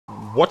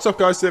What's up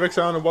guys, Dave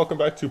Sound, and welcome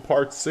back to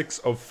part 6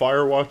 of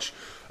Firewatch.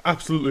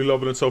 Absolutely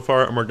loving it so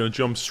far, and we're going to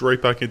jump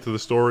straight back into the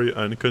story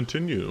and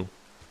continue.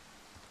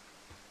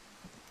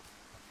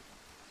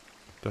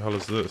 The hell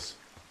is this?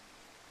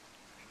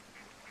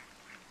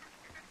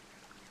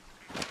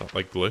 Is that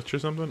like glitch or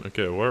something?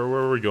 Okay, where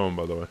are we going,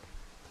 by the way?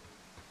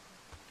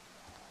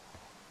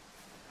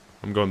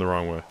 I'm going the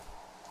wrong way.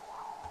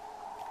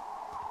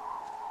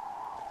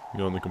 I'm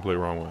going the complete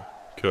wrong way.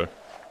 Okay.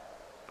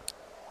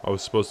 I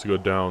was supposed to go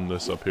down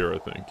this up here, I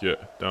think. Yeah,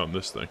 down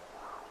this thing.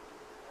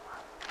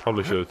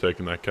 Probably should have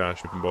taken that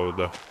cash if I'm bothered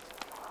though.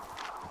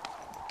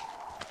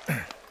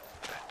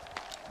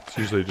 It's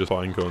usually just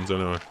pine cones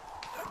anyway.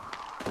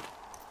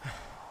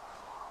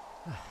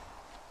 I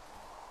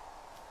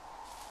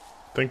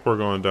think we're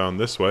going down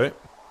this way.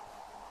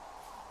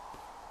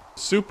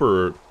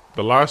 The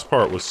last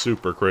part was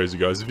super crazy,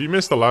 guys. If you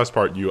missed the last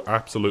part, you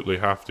absolutely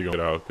have to go it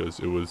out, because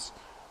it was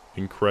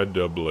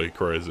incredibly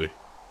crazy.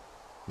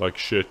 Like,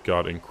 shit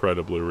got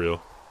incredibly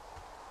real.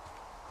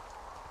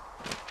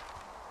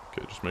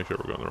 Okay, just make sure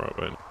we're going the right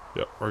way.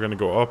 Yep, we're gonna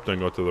go up, then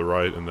go to the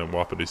right, and then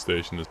WAPITI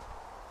station is...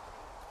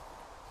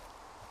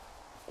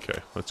 Okay,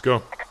 let's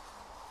go.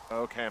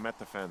 Okay, I'm at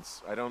the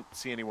fence. I don't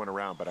see anyone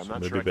around, but I'm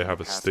not sure. Maybe they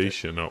have a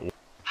station out...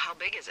 How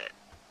big is it?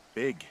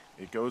 Big.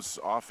 It goes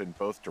off in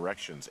both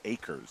directions.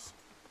 Acres.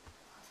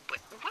 But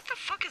what the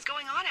fuck is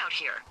going on out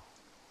here?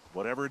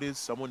 Whatever it is,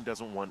 someone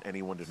doesn't want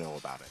anyone to know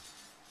about it.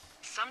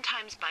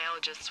 Sometimes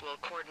biologists will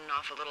cordon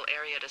off a little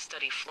area to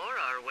study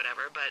flora or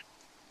whatever, but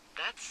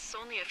that's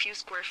only a few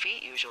square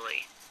feet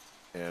usually.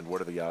 And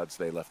what are the odds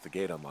they left the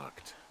gate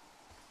unlocked?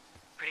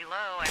 Pretty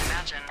low, I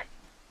imagine.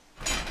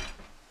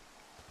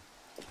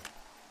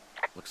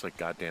 Looks like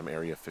goddamn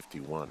Area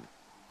 51.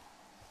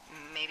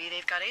 Maybe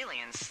they've got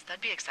aliens.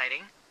 That'd be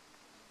exciting.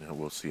 Yeah,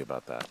 we'll see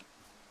about that.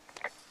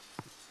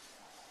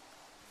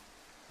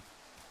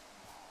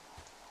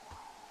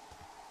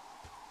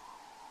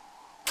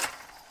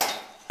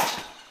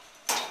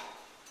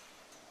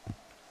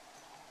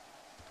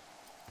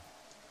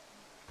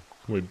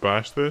 Can we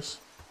bash this?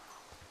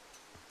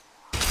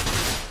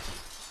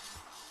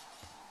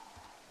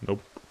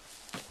 Nope.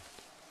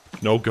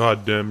 No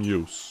goddamn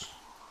use.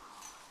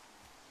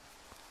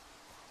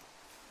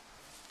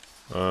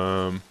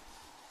 There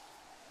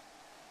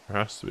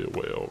has to be a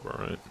way over,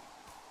 right?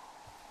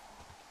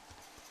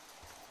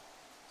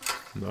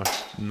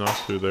 Not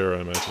through there, I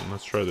imagine.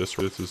 Let's try this.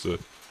 This is a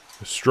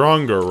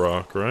stronger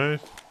rock,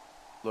 right?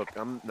 Look,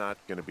 I'm not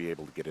gonna be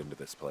able to get into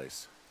this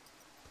place.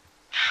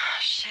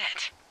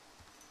 Shit.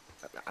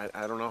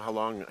 I don't know how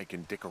long I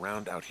can dick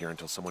around out here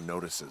until someone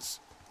notices.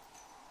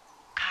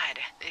 God,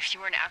 if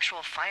you were an actual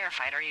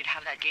firefighter, you'd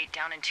have that gate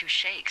down in 2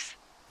 shakes.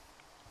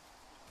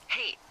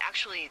 Hey,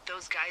 actually,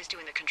 those guys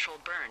doing the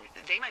controlled burn,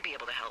 they might be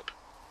able to help.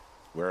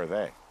 Where are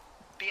they?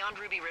 Beyond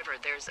Ruby River,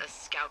 there's a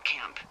scout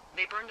camp.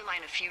 They burned a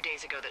line a few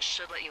days ago that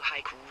should let you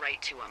hike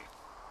right to them.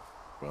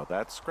 Well,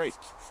 that's great.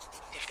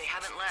 If they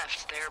haven't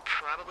left, they're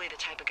probably the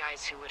type of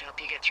guys who would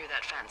help you get through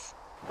that fence.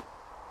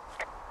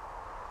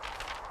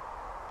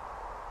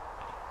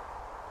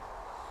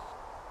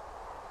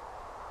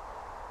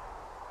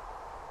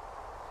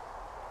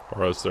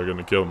 Or else they're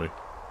gonna kill me.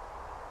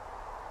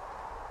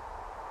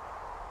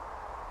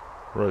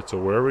 Right, so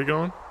where are we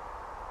going?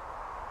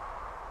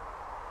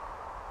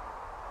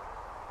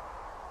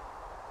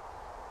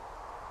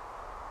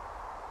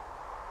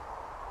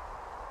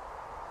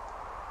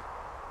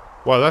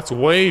 Wow, that's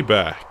way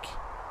back.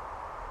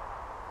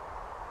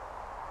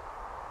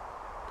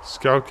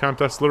 Scout camp,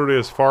 that's literally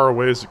as far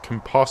away as it can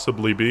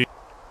possibly be.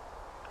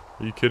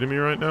 Are you kidding me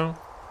right now?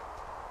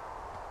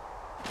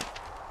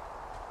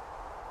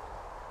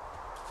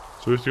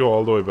 So we have to go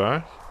all the way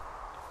back?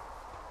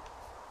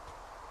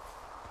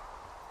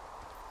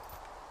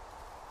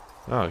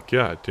 Oh,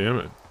 god damn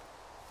it.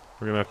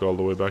 We're gonna have to go all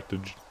the way back to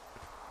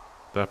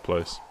that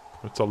place.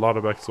 It's a lot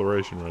of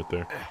exploration right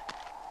there.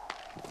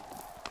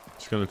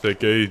 It's gonna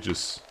take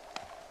ages.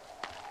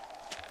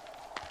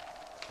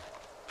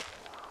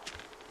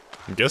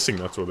 I'm guessing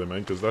that's what they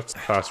meant, because that's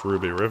past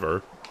Ruby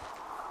River.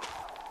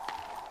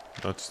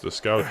 That's the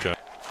scout camp.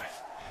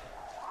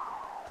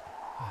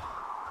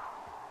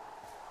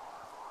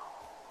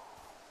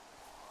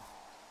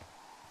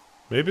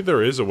 Maybe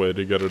there is a way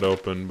to get it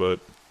open,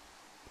 but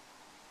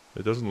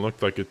it doesn't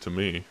look like it to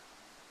me.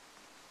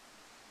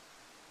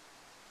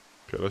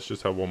 Okay, let's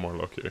just have one more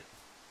look here.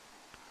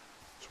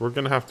 So we're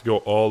gonna have to go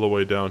all the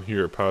way down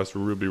here, past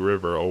Ruby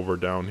River, over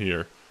down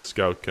here.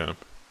 Scout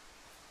camp.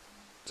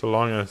 It's a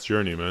long ass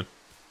journey, man.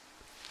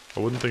 I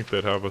wouldn't think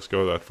they'd have us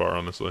go that far,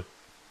 honestly.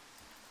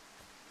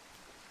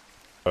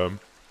 Thought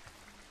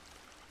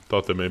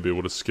they maybe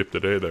would have skipped a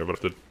day there, but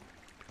I have to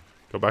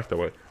go back that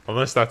way.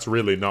 Unless that's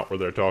really not where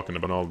they're talking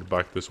about, all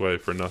back this way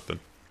for nothing.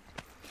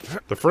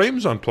 The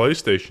frames on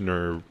PlayStation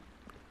are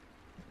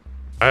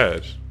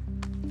bad.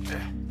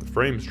 The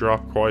frames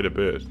drop quite a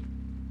bit.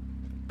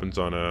 Happens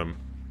on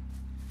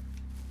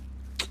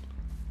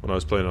when I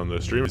was playing on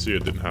the stream, see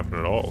it didn't happen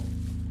at all.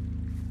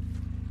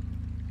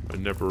 I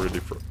never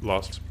really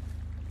lost.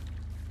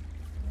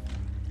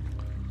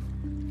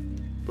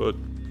 But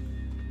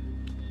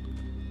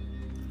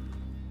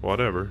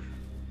whatever.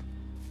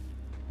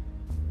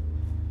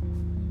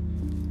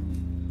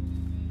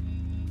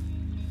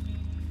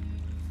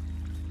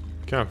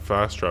 Can't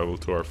fast travel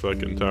to our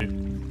fucking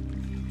town.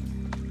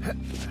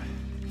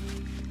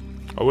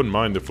 I wouldn't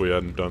mind if we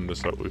hadn't done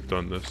this, but we've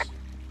done this.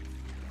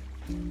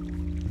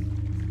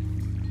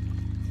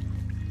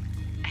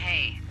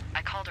 Hey,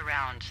 I called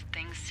around.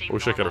 Things seem I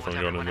wish I could have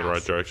normal gone with in the right everyone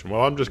else. direction.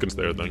 Well, I'm just gonna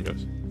stay there then,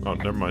 guys. Oh,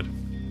 never mind.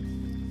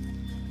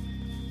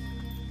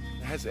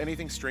 Has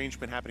anything strange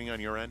been happening on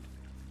your end?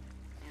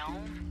 No,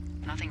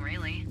 nothing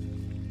really.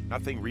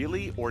 Nothing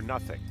really, or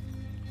nothing?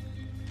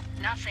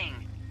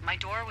 Nothing. My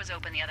door was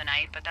open the other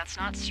night, but that's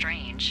not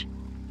strange.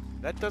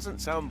 That doesn't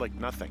sound like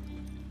nothing.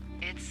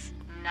 It's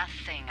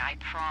nothing, I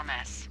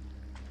promise.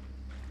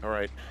 All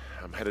right,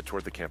 I'm headed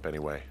toward the camp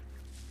anyway.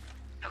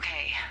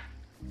 Okay.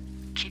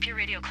 Keep your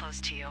radio close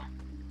to you.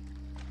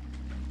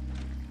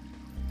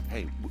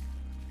 Hey,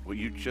 what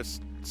you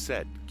just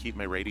said, keep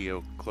my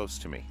radio close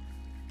to me.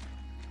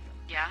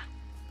 Yeah?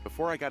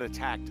 Before I got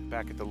attacked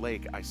back at the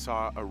lake, I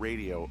saw a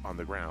radio on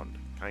the ground,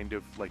 kind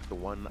of like the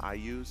one I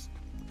use.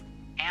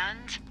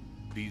 And?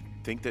 Do you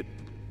think that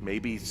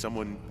maybe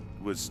someone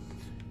was,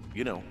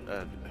 you know,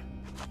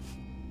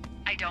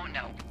 I don't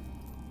know.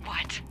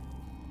 What?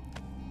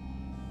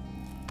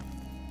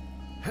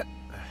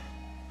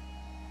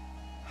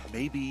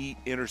 maybe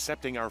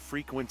intercepting our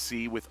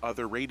frequency with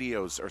other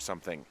radios or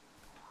something?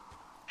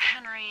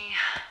 Henry...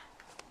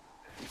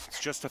 It's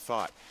just a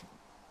thought.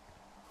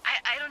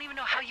 I don't even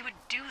know how you would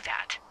do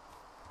that.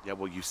 Yeah,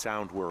 well, you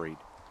sound worried.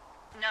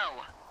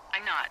 No,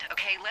 I'm not,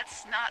 okay?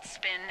 Let's not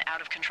spin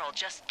out of control.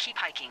 Just keep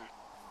hiking.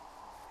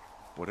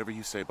 Whatever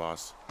you say,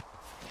 boss.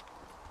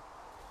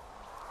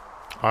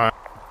 I'm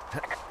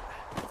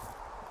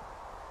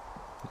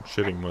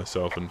shitting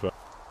myself, in fact.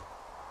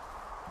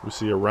 We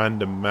see a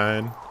random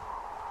man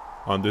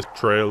on this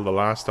trail the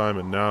last time,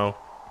 and now,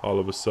 all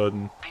of a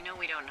sudden... I know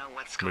we don't know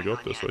what's We going go on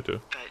up this yet, way,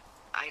 too. but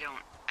I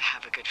don't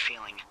have a good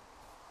feeling.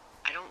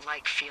 I don't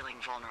like feeling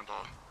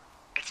vulnerable.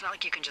 It's not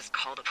like you can just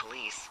call the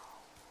police.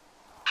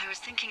 I was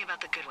thinking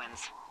about the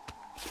Goodwins.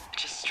 It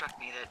just struck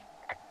me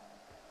that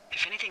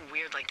if anything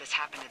weird like this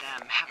happened to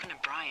them, happened to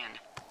Brian,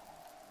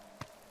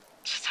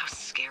 just how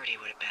scared he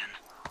would have been.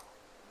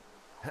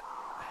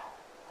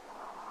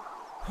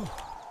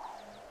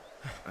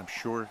 I'm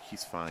sure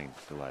he's fine,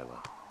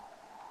 Delilah.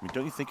 I mean,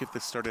 don't you think if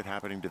this started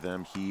happening to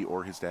them, he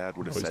or his dad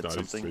would have he's said not,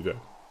 he's something? dead.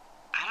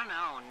 I don't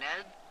know,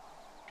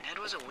 Ned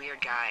was a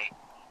weird guy.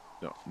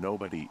 No,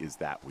 nobody is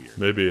that weird.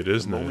 Maybe it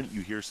is The Ned. moment you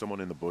hear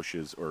someone in the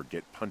bushes or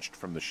get punched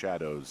from the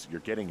shadows,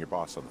 you're getting your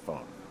boss on the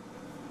phone.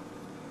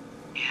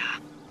 Yeah,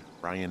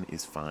 Brian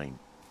is fine.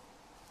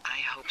 I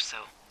hope so.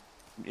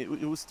 It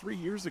was 3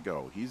 years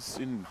ago. He's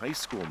in high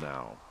school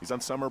now. He's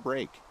on summer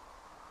break.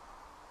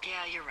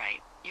 Yeah, you're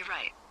right. You're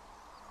right.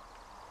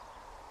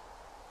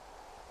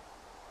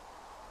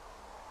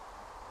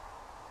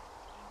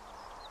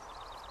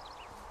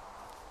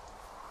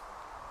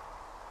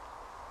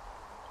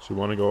 So you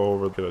want to go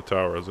over to the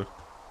tower, is it?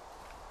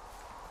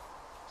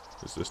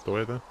 Is this the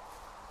way then?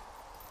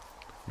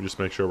 Let me just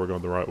make sure we're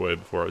going the right way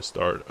before I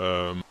start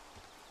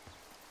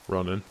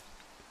running.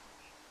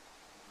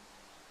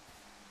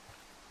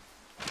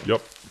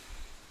 Yup.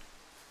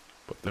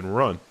 But then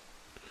run.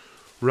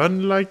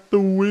 Run like the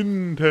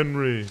wind,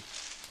 Henry.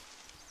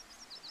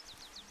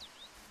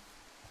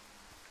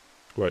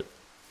 Wait.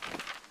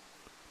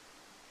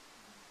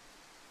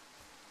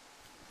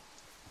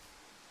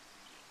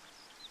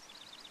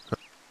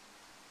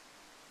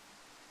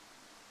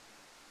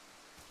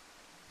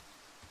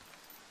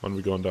 When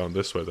we going down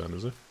this way then,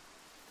 is it?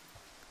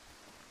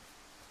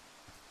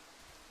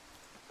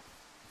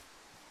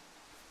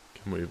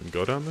 Can we even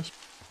go down this?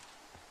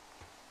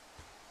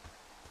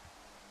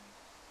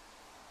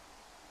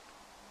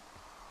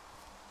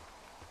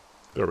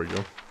 There we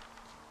go.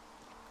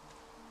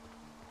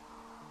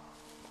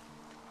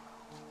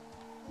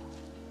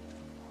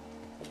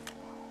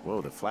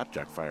 Whoa, the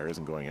flapjack fire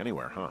isn't going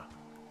anywhere, huh?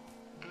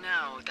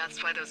 No,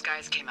 that's why those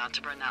guys came out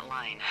to burn that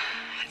line.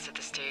 It's at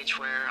the stage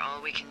where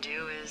all we can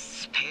do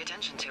is pay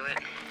attention to it.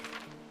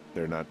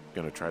 They're not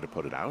gonna try to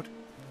put it out?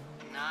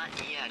 Not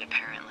yet,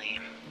 apparently.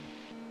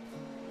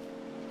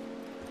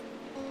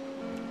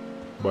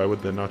 Why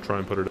would they not try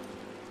and put it?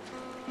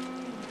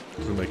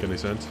 Doesn't make any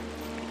sense.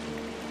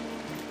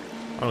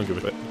 I don't give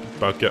a shit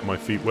about getting my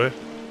feet wet.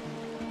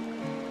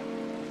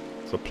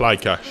 Supply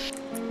cache.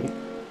 Ooh.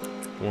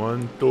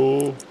 1,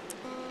 2,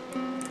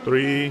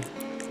 3,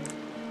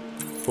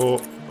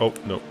 4. Oh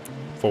no,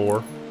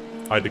 4.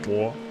 I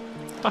declare.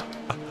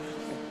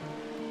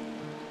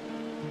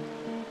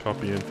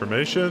 Copy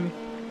information.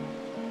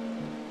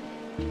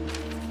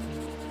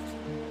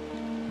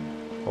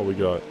 What we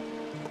got?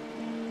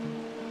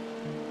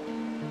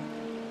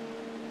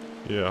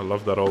 Yeah, I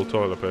love that old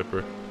toilet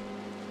paper.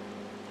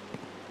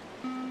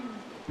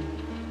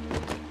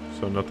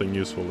 So nothing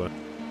useful then.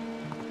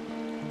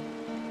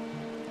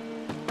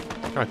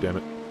 God damn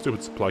it.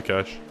 Stupid supply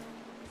cache.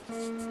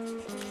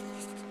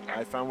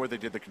 I found where they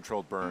did the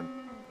controlled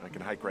burn. I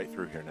can hike right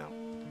through here now.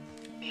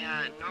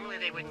 Yeah, normally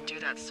they wouldn't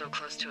do that so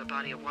close to a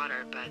body of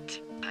water, but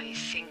I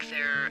think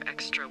they're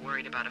extra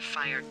worried about a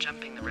fire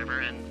jumping the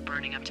river and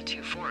burning up to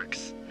Two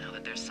Forks, now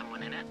that there's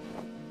someone in it.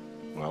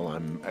 Well,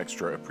 I'm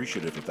extra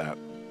appreciative of that.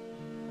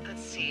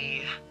 Let's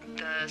see.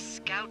 The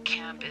scout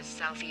camp is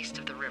southeast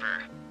of the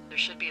river. There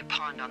should be a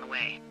pond on the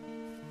way.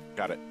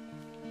 Got it.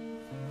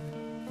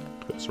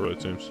 That's what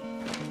it seems.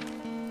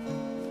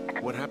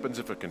 What happens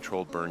if a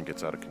controlled burn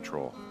gets out of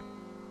control?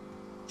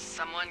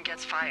 Someone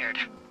gets fired.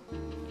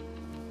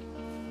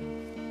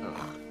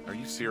 Ugh, are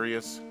you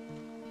serious?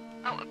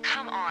 Oh,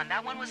 come on.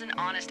 That one was an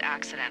honest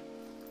accident.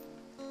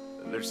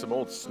 There's some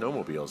old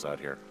snowmobiles out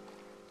here.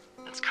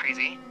 That's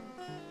crazy.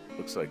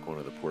 Looks like one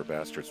of the poor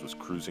bastards was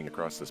cruising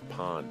across this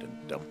pond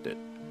and dumped it.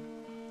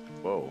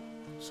 Whoa,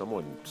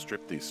 someone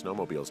stripped these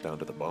snowmobiles down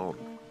to the bone.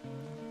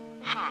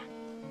 Huh.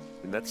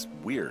 And that's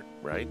weird,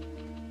 right?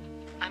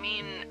 I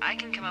mean, I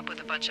can come up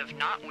with a bunch of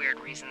not weird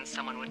reasons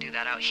someone would do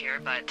that out here,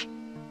 but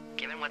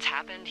given what's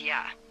happened,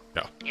 yeah.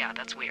 Yeah,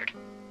 that's weird.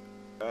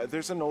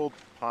 There's an old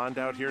pond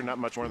out here, not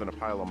much more than a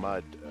pile of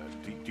mud.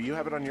 Do you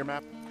have it on your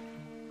map?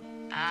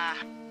 Yeah,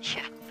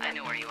 I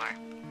know where you are.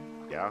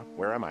 Yeah?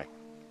 Where am I?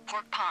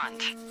 Pork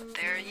Pond.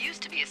 There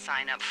used to be a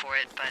sign up for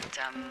it, but,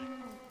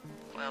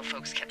 well,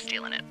 folks kept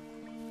stealing it.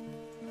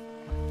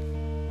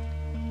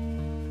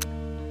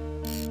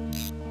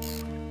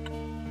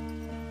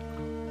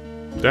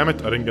 Damn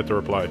it, I didn't get the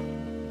reply.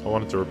 I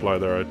wanted to reply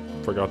there,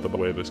 I forgot the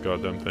way this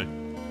goddamn thing.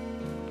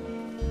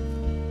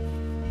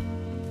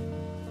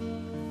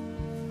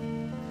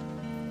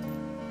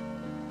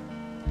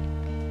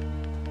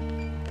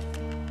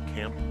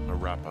 Camp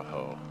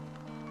Arapaho.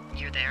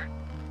 You're there?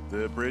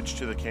 The bridge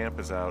to the camp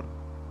is out.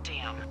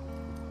 Damn.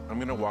 I'm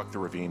gonna walk the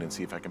ravine and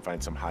see if I can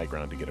find some high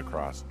ground to get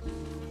across.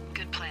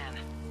 Good plan.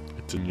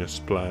 It's in your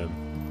plan.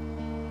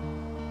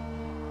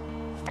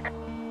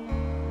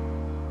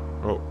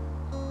 Oh.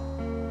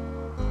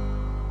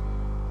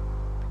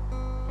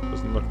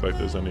 Doesn't look like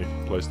there's any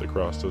place to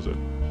cross, does it?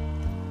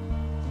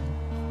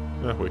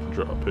 Yeah, we can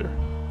drop here.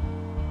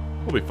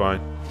 We'll be fine.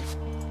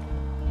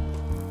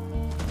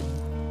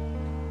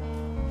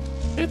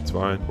 It's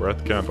fine. We're at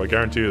the camp. I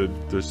guarantee you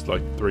there's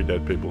like 3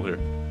 dead people here.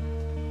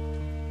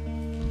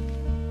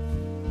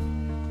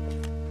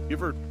 You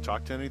ever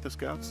talk to any of the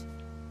scouts?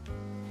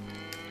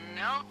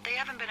 No, they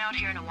haven't been out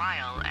here in a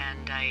while,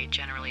 and I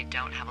generally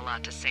don't have a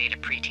lot to say to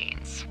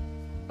preteens.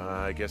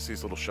 I guess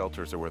these little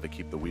shelters are where they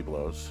keep the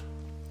Weeblos.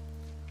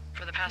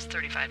 For the past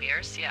 35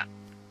 years, yeah.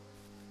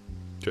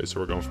 Okay,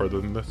 so we're going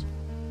further than this.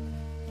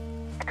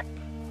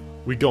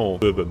 We going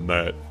further than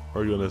that.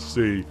 We're gonna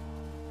see.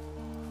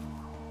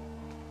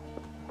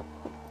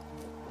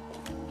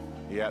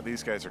 Yeah,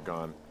 these guys are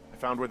gone. I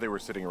found where they were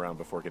sitting around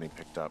before getting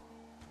picked up.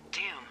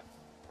 Damn.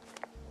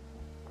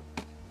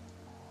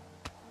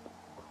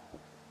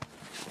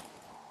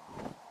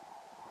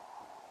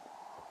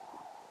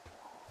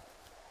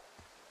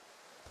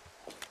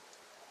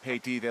 Hey,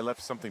 Dee, they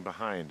left something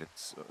behind.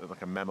 It's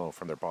like a memo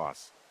from their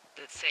boss.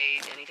 Did it say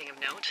anything of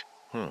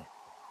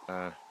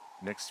note?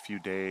 Next few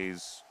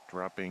days,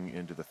 dropping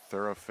into the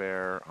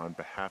thoroughfare on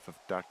behalf of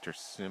Dr.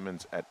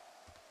 Simmons at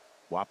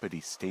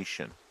WAPITI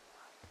Station.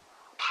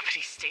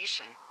 WAPITI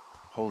Station?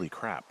 Holy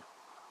crap.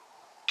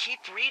 Keep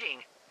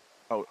reading.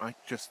 Oh, I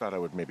just thought I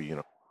would maybe,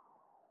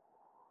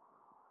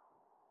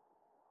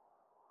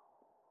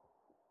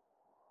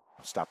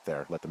 stop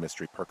there, let the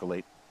mystery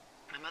percolate.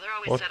 My mother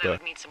always What said the- I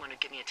would meet someone who'd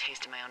give me a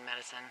taste of my own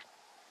medicine.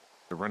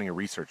 They're running a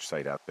research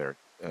site out there.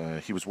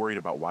 He was worried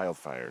about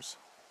wildfires.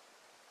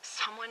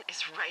 Someone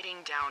is writing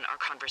down our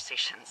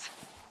conversations.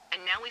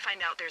 And now we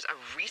find out there's a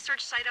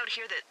research site out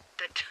here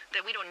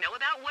that we don't know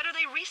about? What are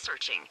they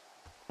researching?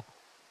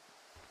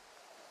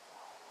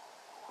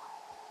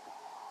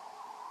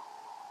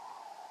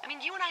 I mean,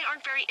 you and I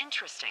aren't very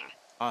interesting.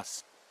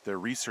 Us. They're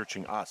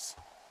researching us.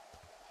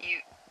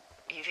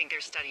 You think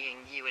they're studying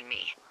you and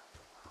me?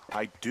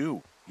 I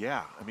do,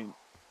 yeah. I mean,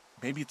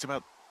 maybe it's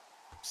about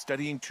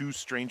studying 2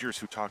 strangers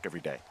who talk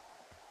every day.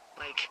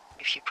 Like,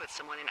 if you put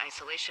someone in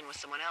isolation with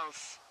someone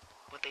else,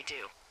 what they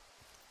do.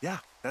 Yeah,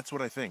 that's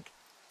what I think.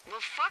 Well,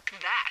 fuck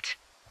that.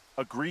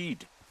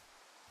 Agreed.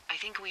 I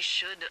think we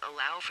should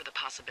allow for the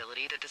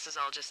possibility that this is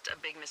all just a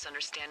big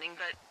misunderstanding,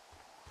 but...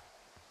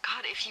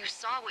 God, if you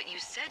saw what you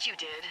said you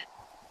did...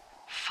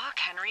 Fuck,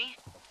 Henry.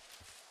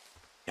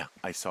 Yeah,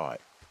 I saw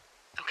it.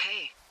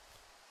 Okay.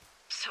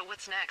 So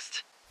what's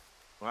next?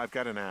 Well, I've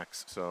got an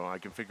axe, so I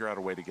can figure out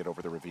a way to get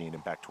over the ravine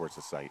and back towards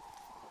the site.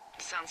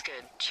 Sounds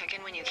good. Check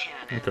in when you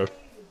can, and Okay.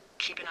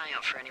 keep an eye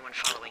out for anyone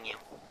following you.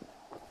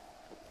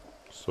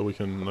 So we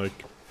can,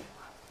 like...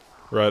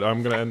 Right,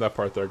 I'm gonna end that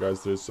part there,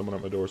 guys. There's someone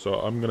at my door, so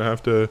I'm gonna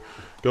have to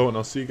go, and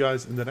I'll see you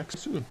guys in the next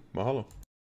soon. Mahalo.